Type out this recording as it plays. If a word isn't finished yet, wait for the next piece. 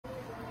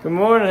Good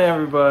morning,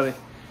 everybody.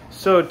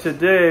 So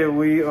today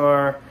we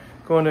are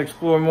going to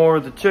explore more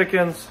of the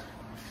chickens.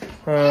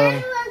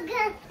 And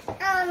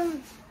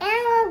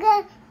we're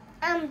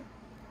gonna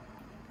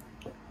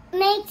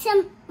make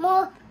some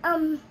more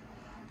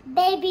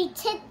baby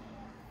chick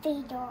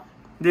feeder.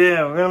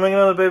 Yeah, we're gonna make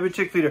another baby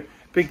chick feeder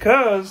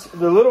because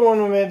the little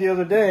one we made the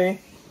other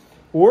day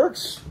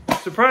works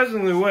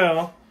surprisingly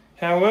well.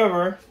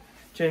 However,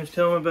 James,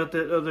 tell me about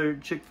that other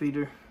chick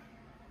feeder.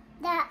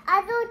 The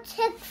other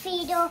chick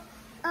feeder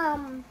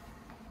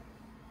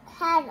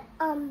had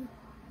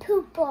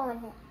poop on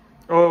it.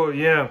 Oh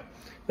yeah,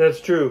 that's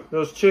true.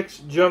 Those chicks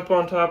jump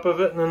on top of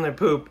it and then they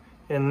poop,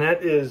 and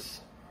that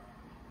is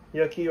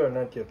yucky or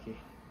not yucky?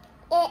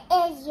 It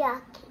is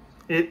yucky.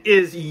 It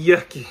is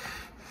yucky.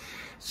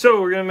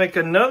 So we're gonna make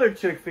another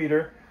chick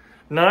feeder,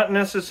 not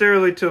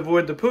necessarily to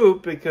avoid the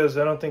poop because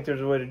I don't think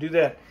there's a way to do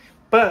that,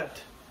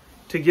 but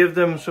to give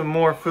them some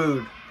more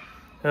food.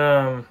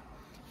 And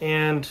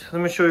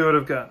let me show you what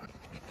I've got.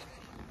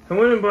 I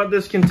went and bought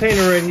this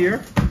container right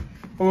here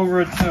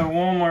over at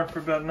Walmart for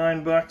about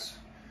 $9.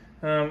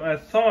 I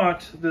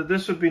thought that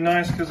this would be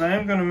nice because I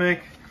am going to make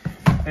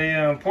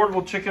a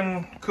portable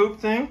chicken coop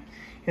thing,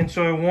 and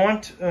so I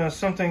want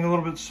something a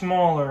little bit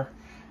smaller.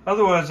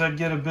 Otherwise, I'd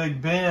get a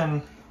big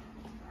bin,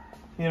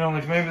 you know,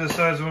 like maybe the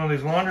size of one of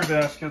these laundry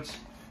baskets,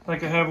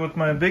 like I have with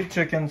my big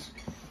chickens,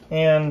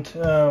 and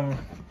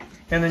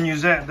then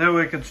use that. That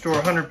way I could store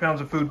 100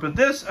 pounds of food. But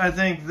this, I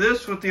think,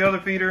 this with the other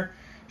feeder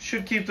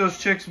should keep those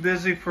chicks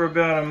busy for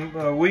about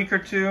a week or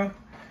two.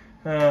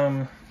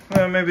 Well,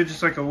 maybe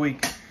just like a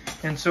week.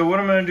 And so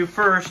what I'm going to do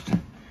first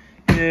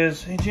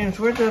is, hey James,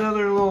 where'd that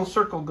other little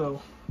circle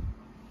go?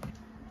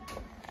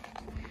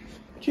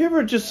 Do you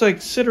ever just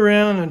like sit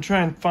around and try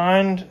and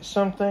find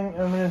something?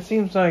 I mean, it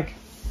seems like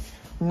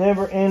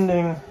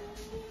never-ending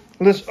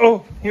list.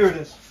 Oh, here it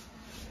is.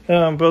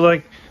 But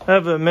like, I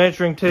have a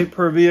measuring tape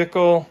per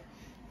vehicle.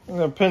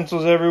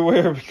 Pencils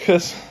everywhere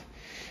because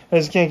I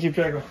just can't keep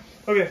track of them.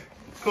 Okay,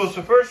 cool.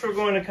 So first we're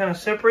going to kind of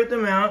separate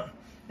them out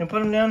and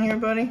put them down here,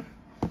 buddy.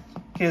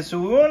 Okay,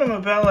 so we want them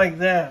about like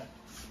that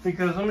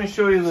because let me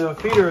show you the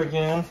feeder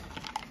again.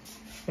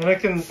 And I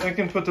can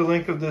put the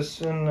link of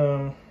this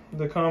in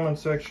the comment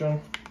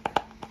section.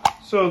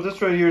 So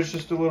this right here is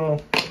just a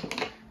little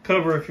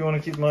cover if you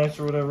want to keep mice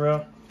or whatever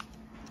out.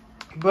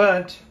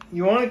 But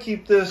you want to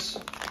keep this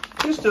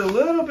just a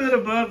little bit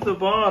above the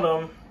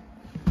bottom.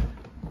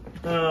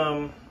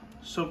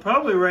 So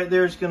probably right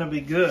there is going to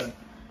be good.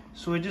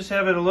 So we just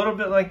have it a little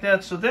bit like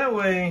that. So that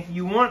way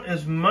you want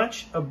as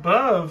much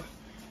above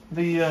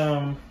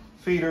the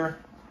feeder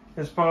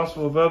as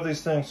possible, above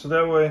these things. So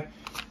that way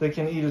they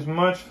can eat as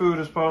much food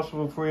as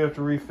possible before you have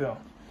to refill.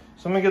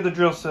 So let me get the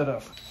drill set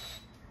up.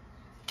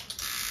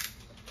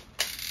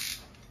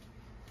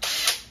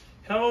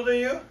 How old are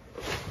you?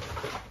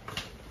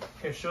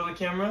 Okay, show the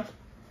camera.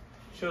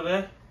 Show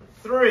that.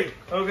 3.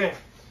 Okay.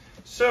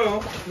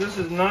 So, this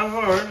is not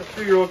hard. A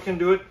 3-year-old can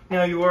do it.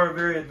 Now, you are a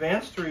very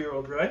advanced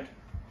 3-year-old, right?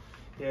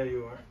 Yeah,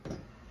 you are.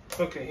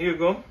 Okay, here you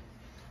go.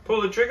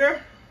 Pull the trigger.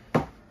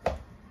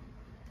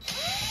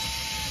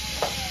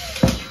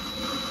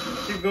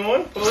 Keep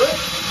going. Pull it.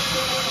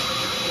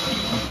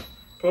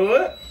 Pull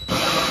it.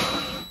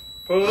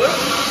 Pull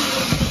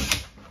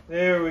it.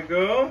 There we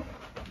go.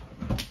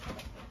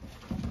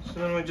 So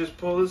then we just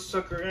pull this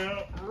sucker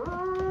out.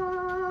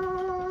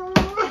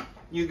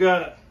 You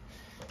got it.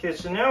 Okay,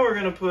 so now we're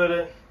going to put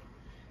it,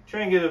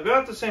 try and get it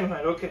about the same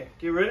height. Okay,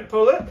 get ready,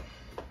 pull it.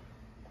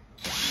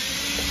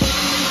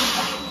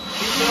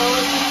 Keep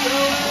going, keep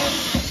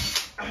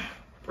going.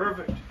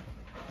 Perfect.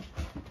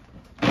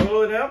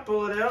 Pull it out,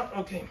 pull it out.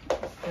 Okay,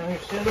 now you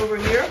stand over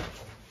here.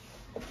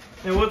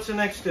 Now what's the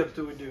next step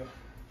that we do?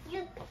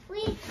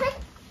 We put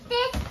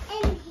this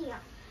in here.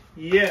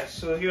 Yes,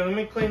 so here, let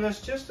me clean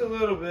this just a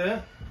little bit.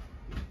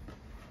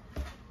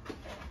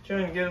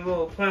 Try and get a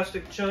little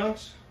plastic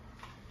chunks.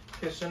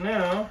 Okay, so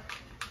now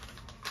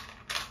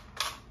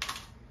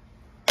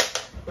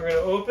we're going to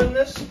open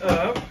this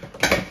up,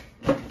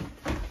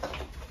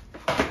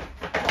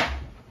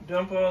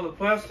 dump all the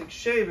plastic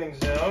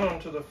shavings out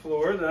onto the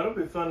floor. That'll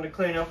be fun to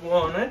clean up,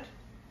 won't it?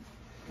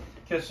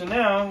 Okay, so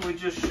now we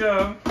just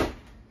shove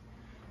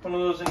one of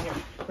those in here.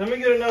 Let me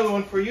get another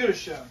one for you to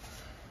shove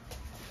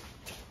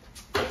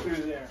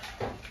through there.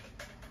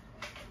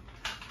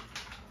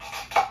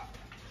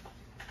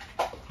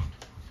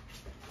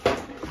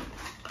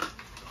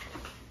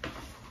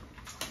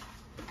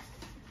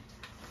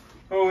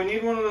 Oh, we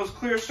need one of those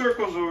clear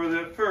circles over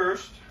there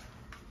first.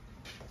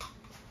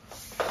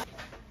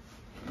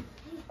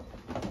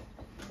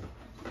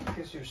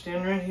 Okay, so you're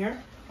standing right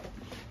here.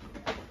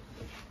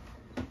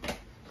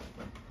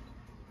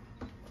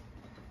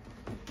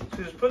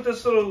 So just put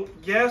this little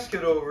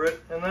gasket over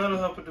it, and that'll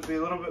help it to be a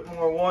little bit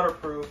more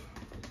waterproof.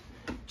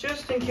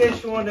 Just in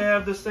case you wanted to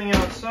have this thing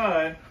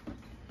outside,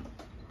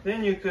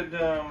 then you could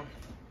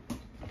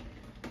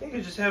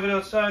just have it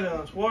outside and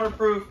it's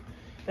waterproof.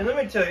 And let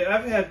me tell you,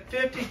 I've had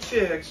 50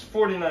 chicks,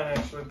 49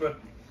 actually, but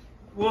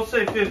we'll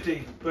say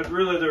 50, but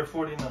really they're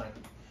 49.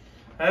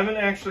 I haven't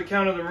actually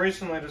counted them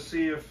recently to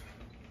see if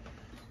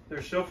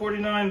There's still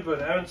 49,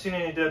 but I haven't seen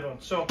any dead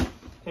ones. So,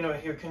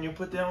 anyway, here, can you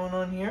put that one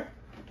on here?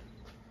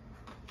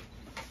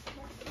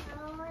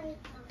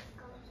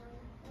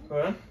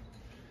 What?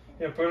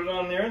 Yeah, put it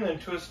on there and then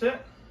twist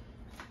it.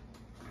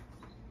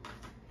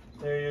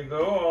 There you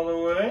go, all the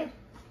way.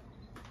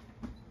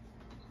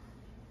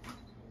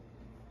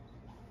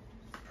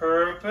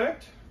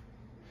 Perfect.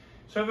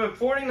 So I've got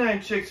 49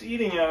 chicks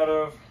eating out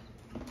of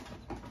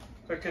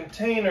a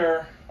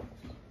container.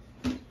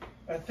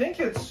 I think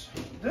it's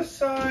this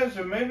size,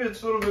 or maybe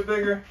it's a little bit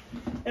bigger.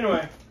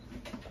 Anyway,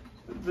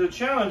 the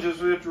challenge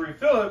is we have to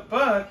refill it,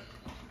 but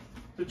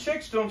the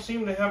chicks don't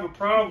seem to have a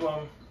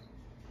problem,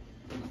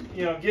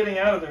 you know, getting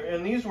out of there.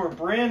 And these were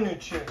brand new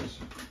chicks,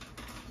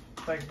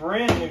 like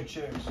brand new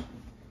chicks.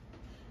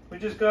 We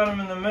just got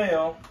them in the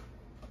mail,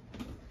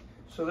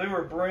 so they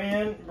were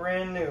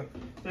brand new.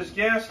 This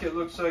gasket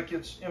looks like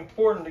it's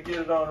important to get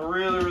it on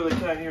really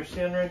tight. Here,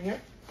 stand right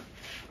here.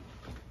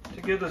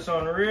 To get this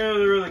on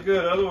really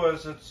good,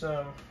 otherwise it's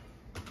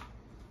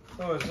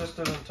otherwise this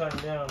doesn't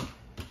tighten down.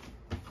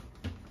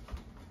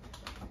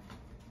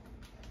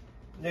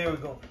 There we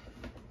go.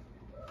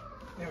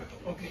 There we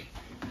go. Okay,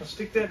 I'll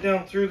stick that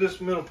down through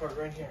this middle part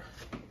right here.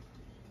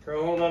 Here,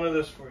 I'll hold on to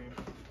this for you.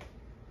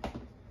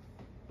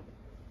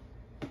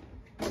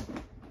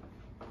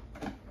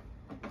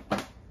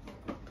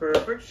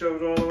 Perfect,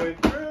 shove it all the way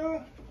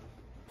through.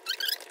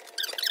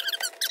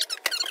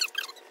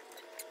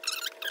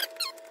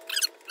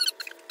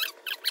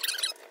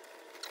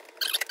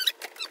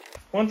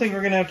 One thing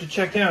we're gonna have to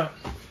check out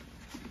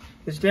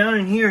is down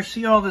in here,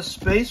 see all this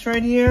space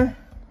right here?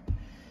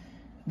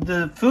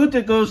 The food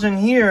that goes in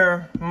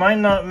here might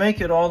not make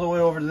it all the way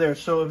over to there.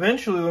 So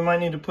eventually we might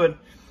need to put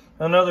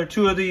another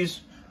 2 of these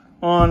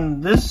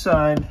on this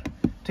side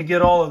to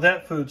get all of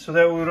that food, so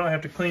that way we don't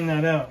have to clean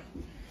that out.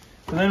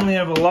 And then we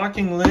have a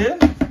locking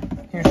lid.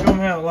 Here, show them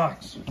how it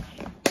locks.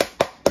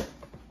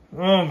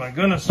 Oh my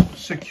goodness,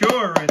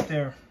 secure right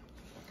there.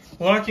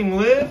 Locking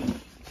lid.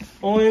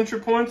 Only entry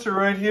points are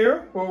right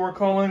here. What are we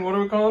calling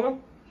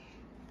them?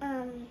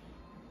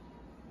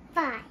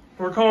 5.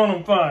 We're calling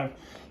them 5.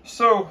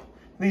 So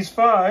these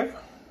 5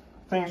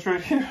 things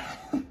right here,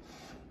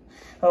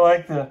 I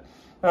like that,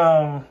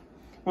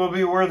 will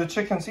be where the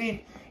chickens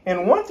eat.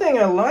 And one thing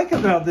I like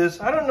about this,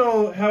 I don't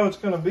know how it's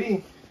going to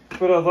be,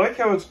 but I like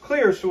how it's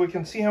clear so we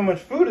can see how much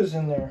food is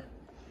in there.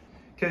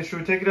 Okay, should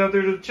we take it out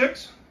there to the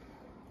chicks?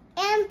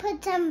 And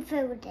put some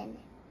food in it.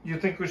 You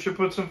think we should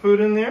put some food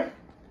in there?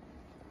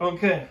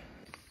 Okay.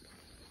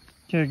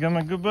 Okay, got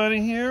my good buddy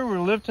here. We're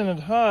lifting it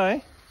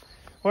high.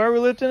 Why are we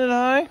lifting it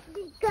high?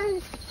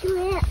 Because if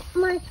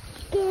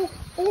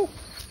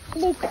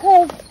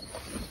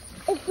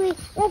we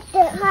lift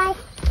it high,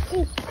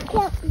 she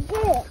can't do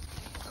it.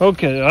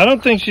 Okay, I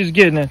don't think she's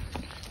getting it.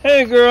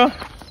 Hey, girl.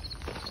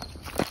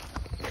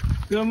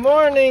 Good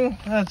morning.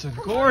 That's a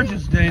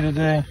gorgeous day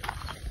today.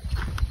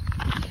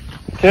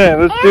 Okay,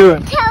 let's do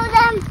it. Tell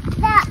them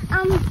that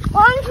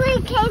once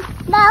we came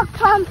back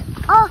from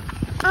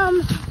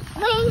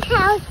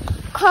greenhouse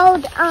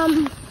called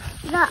the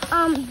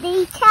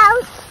beach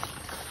house.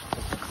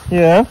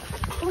 Yeah.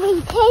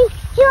 We came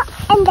here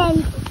and then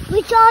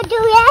we saw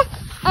Julia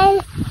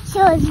and she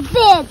was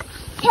big.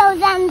 Tell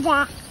them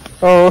that.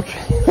 Oh,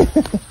 okay.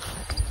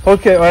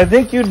 Okay, well, I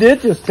think you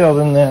did just tell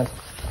them that.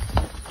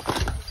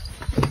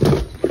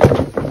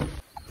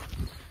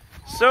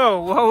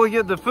 So, while we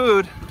get the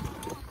food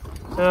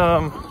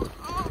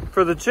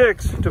for the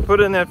chicks to put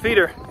in that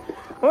feeder,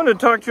 I wanted to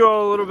talk to you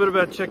all a little bit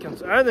about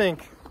chickens. I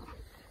think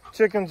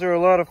chickens are a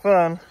lot of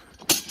fun,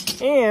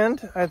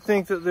 and I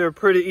think that they're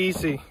pretty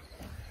easy.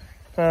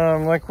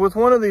 Like with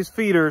one of these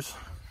feeders,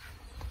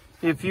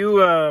 if you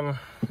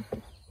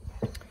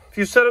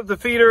set up the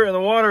feeder and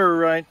the water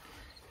right,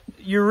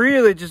 you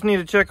really just need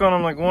to check on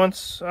them like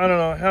once, I don't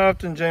know, how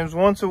often, James?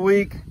 Once a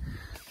week?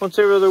 Once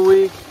every other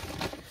week?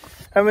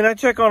 I mean, I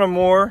check on them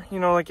more, you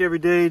know, like every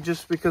day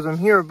just because I'm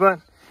here. But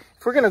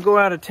if we're going to go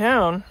out of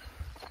town,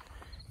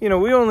 you know,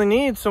 we only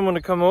need someone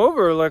to come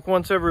over like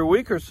once every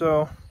week or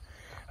so.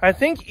 I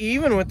think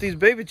even with these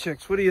baby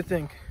chicks, what do you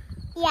think?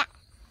 Yeah.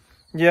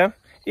 Yeah?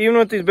 Even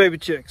with these baby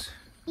chicks?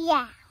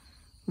 Yeah.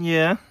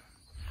 Yeah.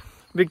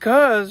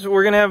 Because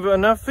we're going to have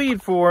enough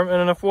feed for them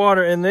and enough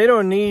water, and they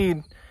don't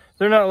need,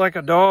 they're not like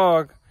a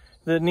dog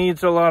that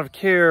needs a lot of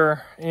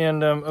care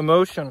and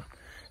emotion.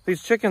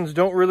 These chickens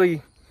don't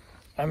really,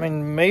 I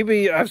mean,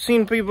 maybe I've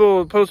seen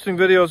people posting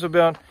videos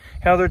about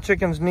how their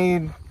chickens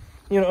need,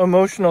 you know,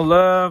 emotional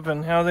love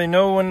and how they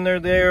know when they're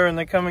there and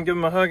they come and give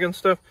them a hug and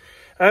stuff.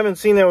 I haven't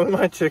seen that with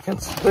my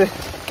chickens. They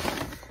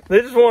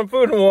just want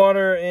food and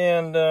water,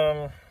 and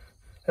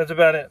that's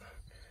about it.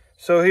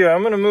 So here,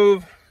 I'm going to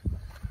move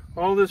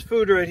all this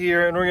food right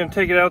here, and we're going to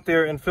take it out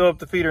there and fill up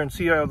the feeder and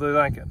see how they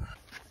like it.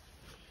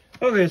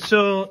 Okay,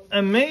 so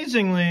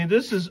amazingly,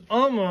 this is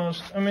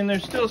almost, I mean,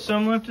 there's still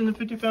some left in the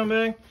 50-pound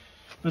bag,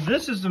 but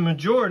this is the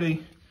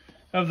majority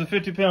of the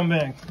 50-pound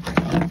bag.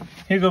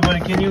 Here you go, buddy.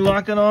 Can you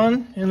lock it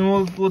on? And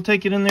we'll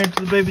take it in there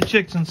to the baby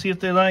chicks and see if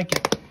they like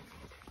it.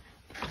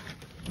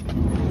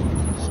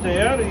 Stay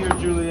out of here,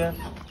 Juliet.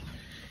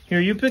 Here,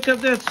 you pick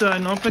up that side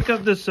and I'll pick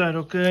up this side,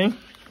 okay?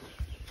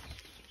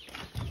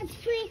 It's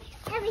pretty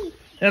heavy.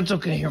 That's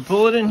okay. Here,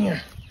 pull it in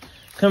here.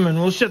 Come in,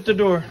 we'll shut the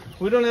door.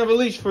 We don't have a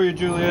leash for you,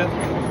 Juliet.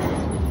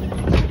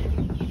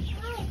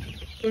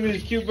 Look at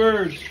these cute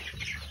birds.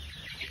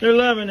 They're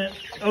loving it.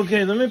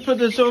 Okay, let me put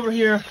this over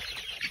here.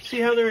 See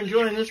how they're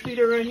enjoying this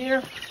feeder right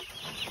here?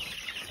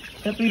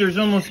 That feeder's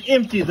almost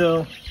empty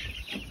though.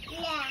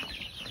 Yeah.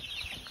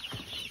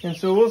 And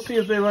so we'll see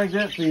if they like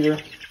that feeder.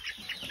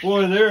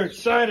 Boy, they're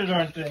excited,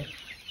 aren't they?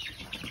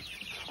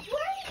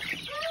 Where's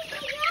the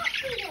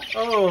feeder?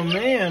 Oh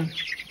man.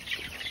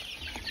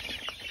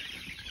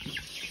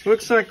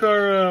 Looks like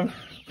our,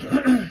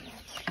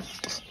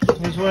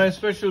 that's why,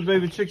 especially with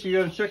baby chicks, you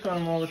gotta check on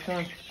them all the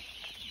time.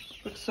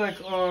 Looks like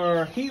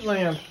our heat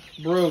lamp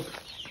broke.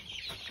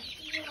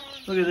 Yeah.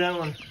 Look at that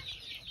one.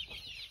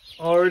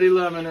 Already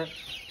loving it.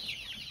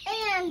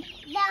 And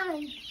that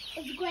one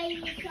is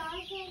gravy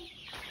sausage.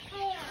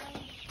 And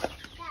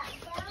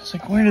that It's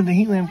like, where did the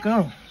heat lamp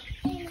go?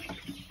 brown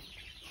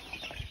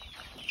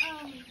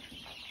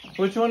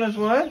Which one is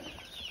what?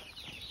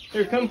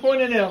 Here, come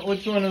point it out.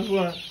 Which one is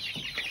what?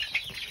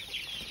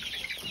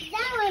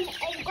 that one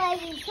is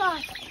gravy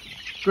sausage.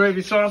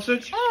 Gravy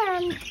sausage?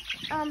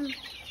 And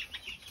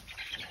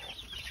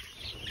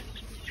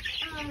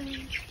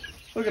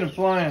Look at it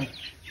flying.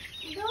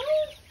 those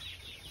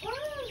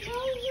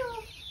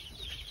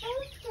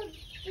are supposed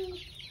to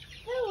be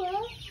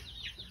Phyllis.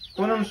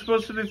 One of them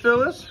supposed to be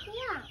Phyllis?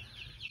 Yeah.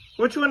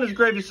 Which one is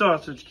gravy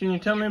sausage? Can you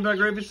tell me about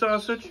gravy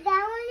sausage? That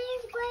one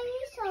is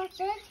gravy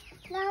sausage.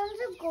 That one's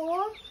a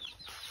gold.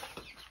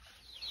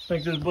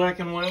 Like this black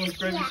and white one's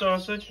gravy Yeah.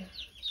 sausage?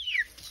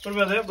 What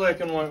about that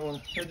black and white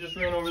one? That just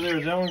ran over there.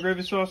 Is that one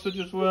gravy sausage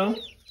as well?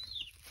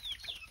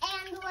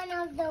 And one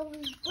of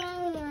those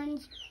brown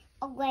ones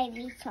are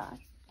gravy sauce.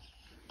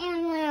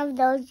 And one of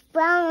those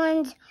brown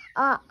ones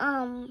are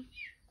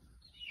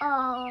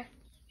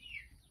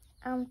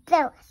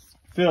Phyllis.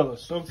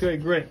 Phyllis. Okay,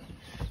 great.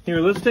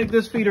 Here, let's take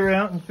this feeder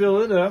out and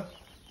fill it up.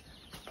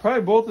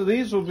 Probably both of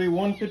these will be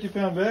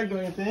 150-pound bag,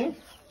 don't you think?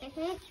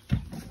 Okay.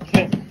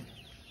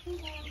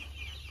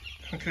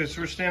 Okay,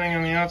 so we're standing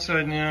on the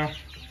outside now.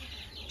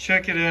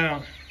 Check it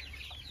out.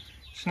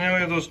 So now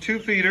we have those two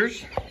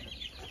feeders.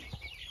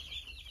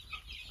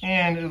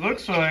 And it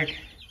looks like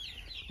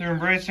they're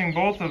embracing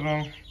both of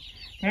them.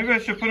 Maybe I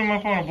should put them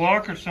up on a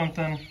block or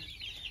something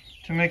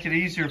to make it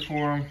easier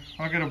for them.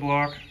 I'll get a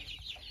block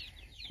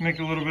to make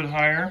it a little bit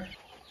higher.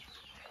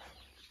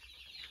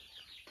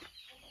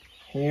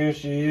 Here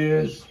she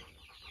is.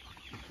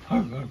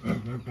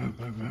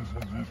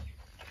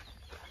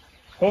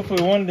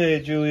 Hopefully one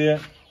day,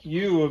 Juliet,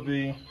 you will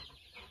be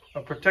a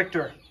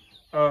protector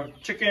of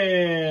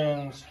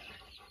chickens.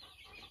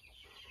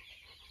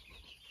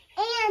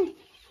 And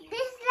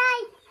this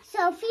like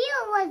Sophia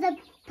was a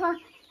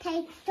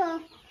protector.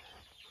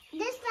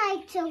 This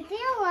like Sophia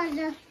was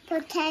a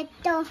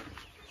protector.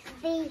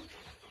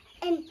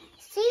 And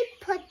she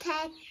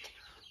protect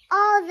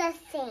all the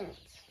things.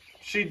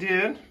 She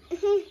did?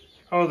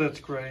 Oh, that's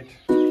great.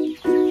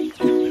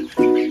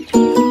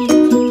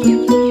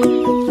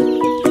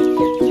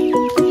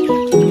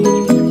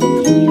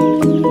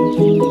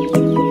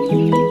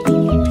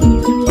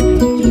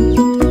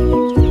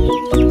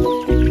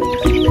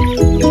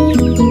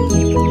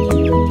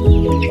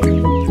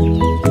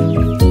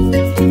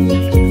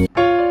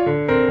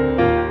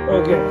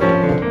 Okay,